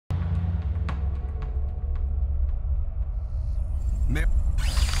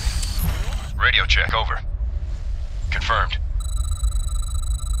Radio check, over. Confirmed.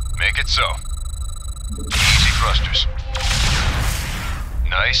 Make it so. Easy thrusters.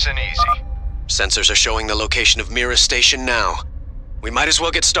 Nice and easy. Sensors are showing the location of Mira Station now. We might as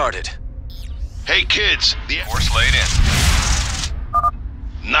well get started. Hey kids, the Force laid in.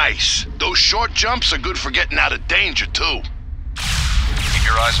 Nice. Those short jumps are good for getting out of danger too. Keep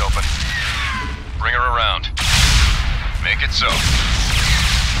your eyes open. Bring her around. Make it so.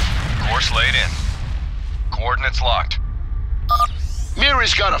 Course laid in. Coordinates locked.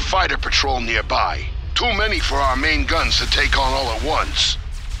 Mira's got a fighter patrol nearby. Too many for our main guns to take on all at once.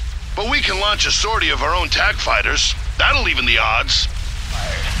 But we can launch a sortie of our own TAC fighters. That'll even the odds.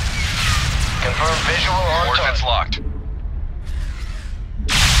 Confirm visual on Coordinates target. locked.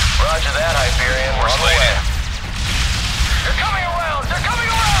 Roger that, Hyperion. We're Course on the laid way. in. They're coming around! They're coming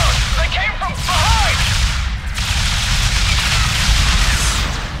around! They came from behind!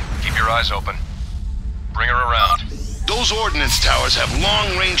 Keep your eyes open. Bring her around. Those ordnance towers have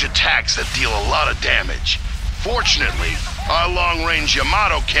long-range attacks that deal a lot of damage. Fortunately, our long-range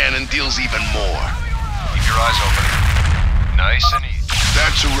Yamato cannon deals even more. Keep your eyes open. Nice and easy.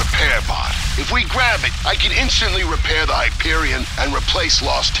 That's a repair bot. If we grab it, I can instantly repair the Hyperion and replace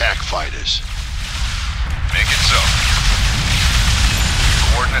lost TAC fighters. Make it so.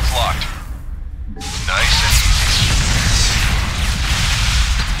 Coordinates locked. Nice and easy.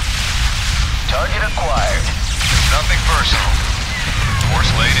 Target acquired. Nothing personal.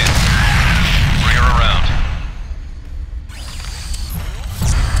 Course laid in. Bring her around.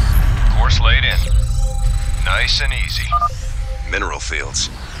 Course laid in. Nice and easy. Mineral fields.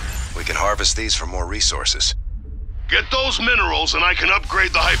 We can harvest these for more resources. Get those minerals and I can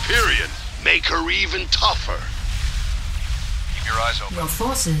upgrade the Hyperion. Make her even tougher. Keep your eyes open. Your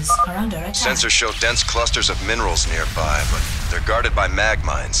forces are under attack. Sensors show dense clusters of minerals nearby, but they're guarded by mag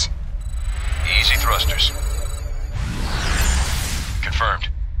mines. Easy thrusters. Confirmed.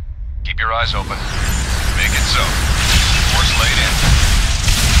 Keep your eyes open. Make it so. Course laid in.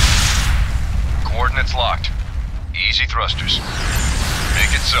 Coordinates locked. Easy thrusters.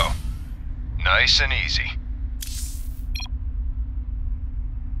 Make it so. Nice and easy.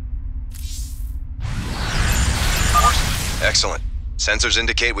 Excellent. Sensors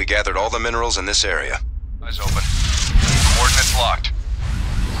indicate we gathered all the minerals in this area. Eyes open. Coordinates locked.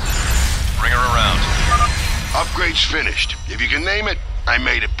 Bring her around. Upgrade's finished. If you can name it, I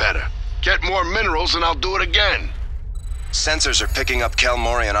made it better. Get more minerals and I'll do it again. Sensors are picking up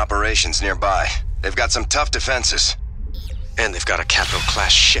Kelmorian operations nearby. They've got some tough defenses. And they've got a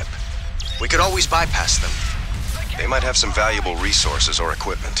capital-class ship. We could always bypass them. They might have some valuable resources or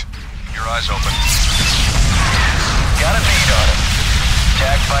equipment. Keep your eyes open. Got a bead on him.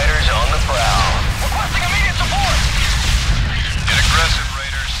 TAC fighters on the prowl. Requesting immediate support! Get aggressive,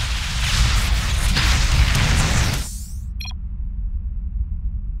 Raiders.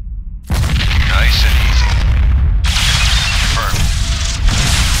 Nice and easy. Confirmed.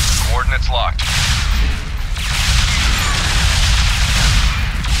 Coordinates locked.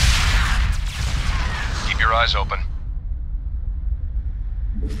 Keep your eyes open.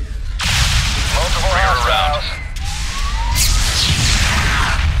 Multiple Bring her hostiles.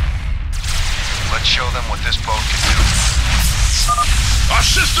 Let's show them what this boat can do. Our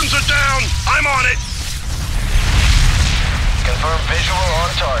systems are down! I'm on it! Confirm visual on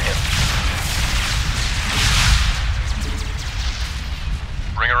target.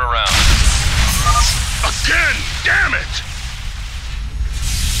 Bring her around. Again! Damn it!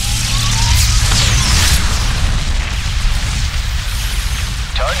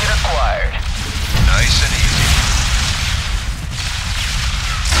 Target acquired. Nice and easy.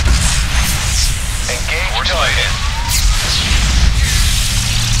 Engage Course laid target. in.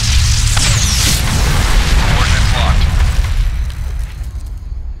 Coordinates locked.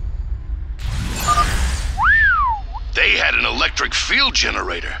 They had an electric field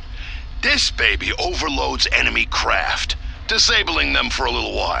generator. This baby overloads enemy craft, disabling them for a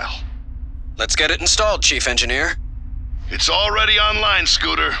little while. Let's get it installed, Chief Engineer. It's already online,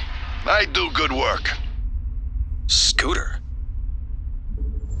 Scooter. I do good work. Scooter?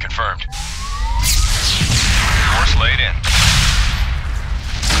 Confirmed. Course laid in.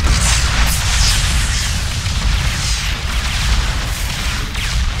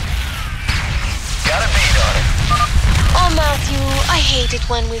 Got a bead on him. Oh, Matthew, I hate it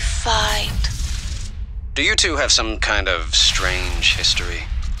when we fight. Do you two have some kind of strange history?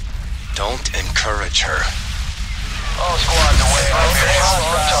 Don't encourage her. All squads away. Hyperion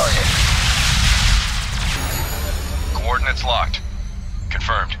on target. Coordinates locked.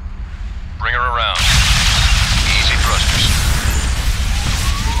 Confirmed. Bring her around. Easy thrusters.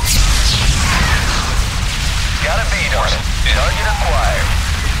 in. Target acquired.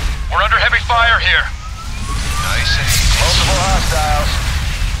 We're under heavy fire here. Nice and easy. Multiple hostiles.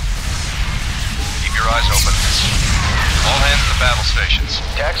 Keep your eyes open. All hands to battle stations.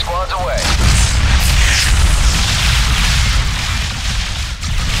 Attack squads away.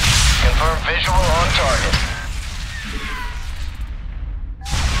 Confirm visual on target.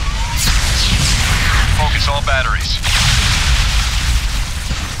 Focus all batteries.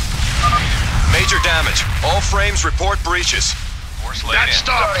 Major damage. All frames report breaches. Force laid That in.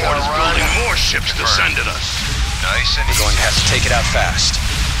 starport is building more ships to send at us. Nice and We're going to have to take it out fast.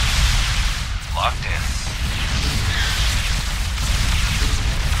 locked in.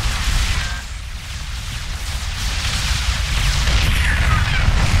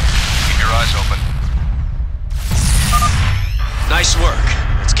 Keep your eyes open. Nice work.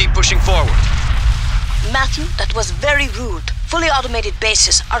 Let's keep pushing forward. Matthew, that was very rude. Fully automated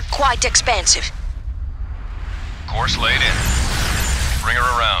bases are quite expensive. Course laid in. Bring her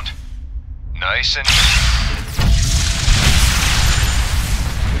around. Nice and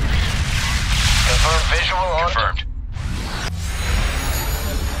Confirm visual on. confirmed.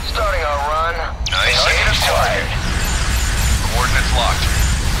 Starting our run. Nice and Target easy. acquired. Coordinates locked.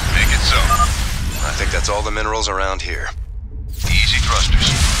 Make it so. I think that's all the minerals around here. Easy thrusters.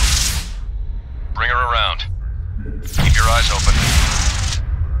 Bring her around. Keep your eyes open.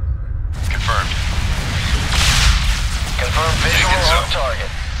 Confirmed. Confirm visual Make it so. on target.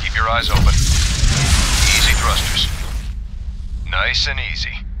 Keep your eyes open. Easy thrusters. Nice and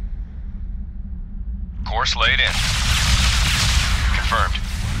easy. Course laid in. Confirmed.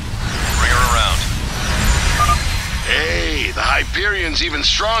 Bring her around. Hey, the Hyperion's even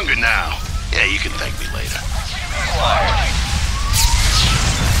stronger now. Yeah, you can thank me later. Locked.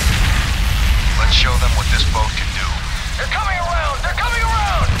 Let's show them what this boat can do. They're coming around! They're coming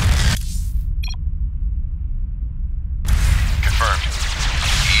around! Confirmed.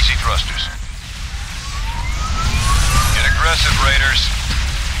 Easy thrusters. Get aggressive, Raiders.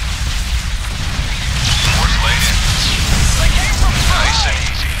 Course laid in. Nice and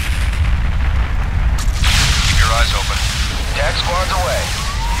easy. Keep your eyes open. Attack squads away.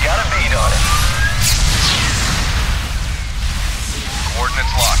 Got a bead on it.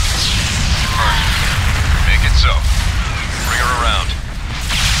 Coordinates locked. Confirmed. Make it so. Bring her around.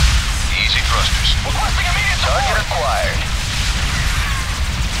 Easy thrusters. Requesting immediate target acquired.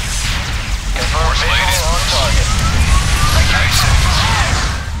 Confirm Force laid in. visual on target. Nice and easy.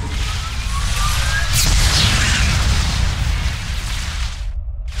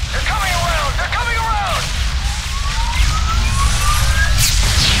 They're coming around! They're coming around!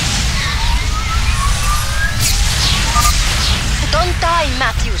 Don't die,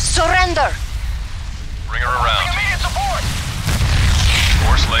 Matthew. Surrender. Bring her around. Immediate support!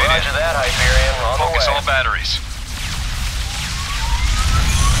 Course laid in. Roger that, Hyperion. On the Focus way. all batteries.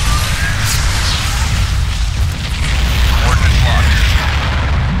 Coordinates locked.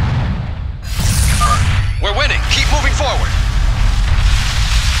 We're winning. Keep moving forward.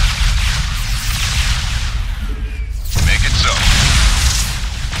 Make it so.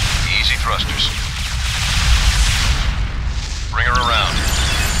 Easy thrusters. Bring her around.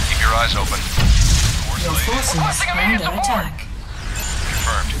 Keep your eyes open. Course Your laid in. forces are under attack.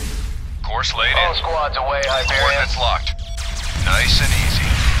 Confirmed. Course laid All in. squads away, Hyperion. Coordinates locked. Nice and easy.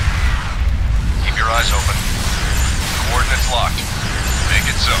 Keep your eyes open. Coordinates locked. Make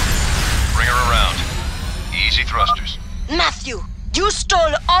it so. Bring her around. Easy thrusters. Matthew, you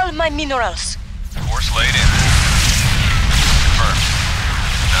stole all my minerals. Course laid in. Confirmed.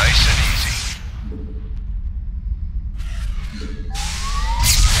 Nice and easy.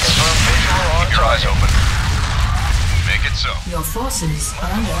 Confirm visual on Keep your eyes target. open. Make it so. Your forces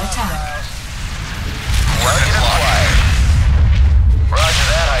are under attack. Target Coordinates locked. acquired. Roger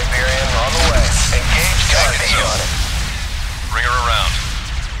that, Hyperion. On the way. Engage Take it target so. on it. Bring her around.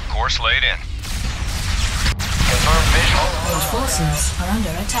 Course laid in. Confirm visual. Your forces are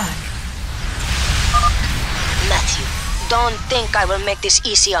under attack. Matthew, don't think I will make this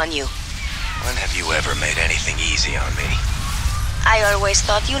easy on you. When have you ever made anything easy on me? I always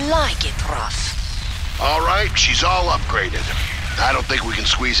thought you like it rough. All right, she's all upgraded. I don't think we can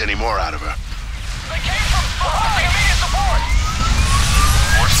squeeze any more out of her. They came from behind. Immediate support.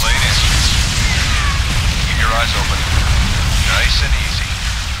 Course laid in. Keep your eyes open. Nice and easy.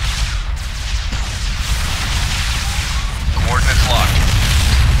 Coordinates locked.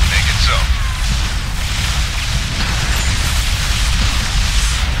 Make it so.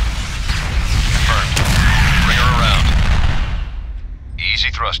 Confirmed. Bring her around. Easy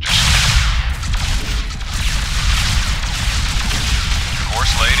thrusters.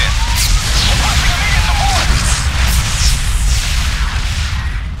 Course laid in.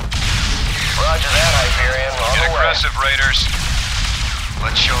 Roger that, Hyperion. On Get the way. aggressive, Raiders.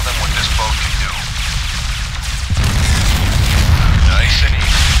 Let's show them what this boat can do. Nice and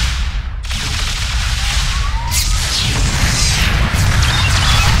easy.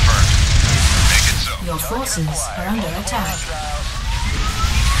 Confirmed. Make it so. Your forces are under attack.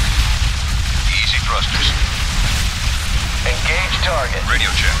 Easy thrusters. Engage target.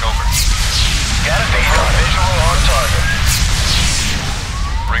 Radio check, over. Got a beat on visual on target.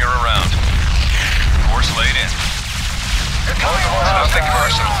 Bring her around. Course laid in. Nothing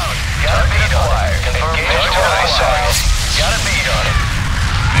personal. Got a beat on it. Confirm visual on target. Got a beat on it.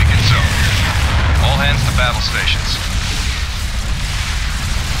 Make it so. All hands to battle stations.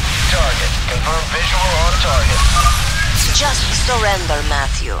 Target. Confirm visual on target. Just surrender,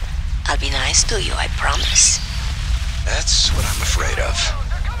 Matthew. I'll be nice to you, I promise. That's what I'm afraid of.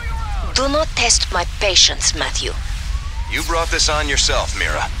 Do not test my patience, Matthew. You brought this on yourself,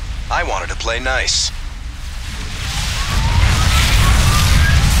 Mira. I wanted to play nice.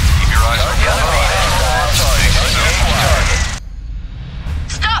 Keep your eyes open.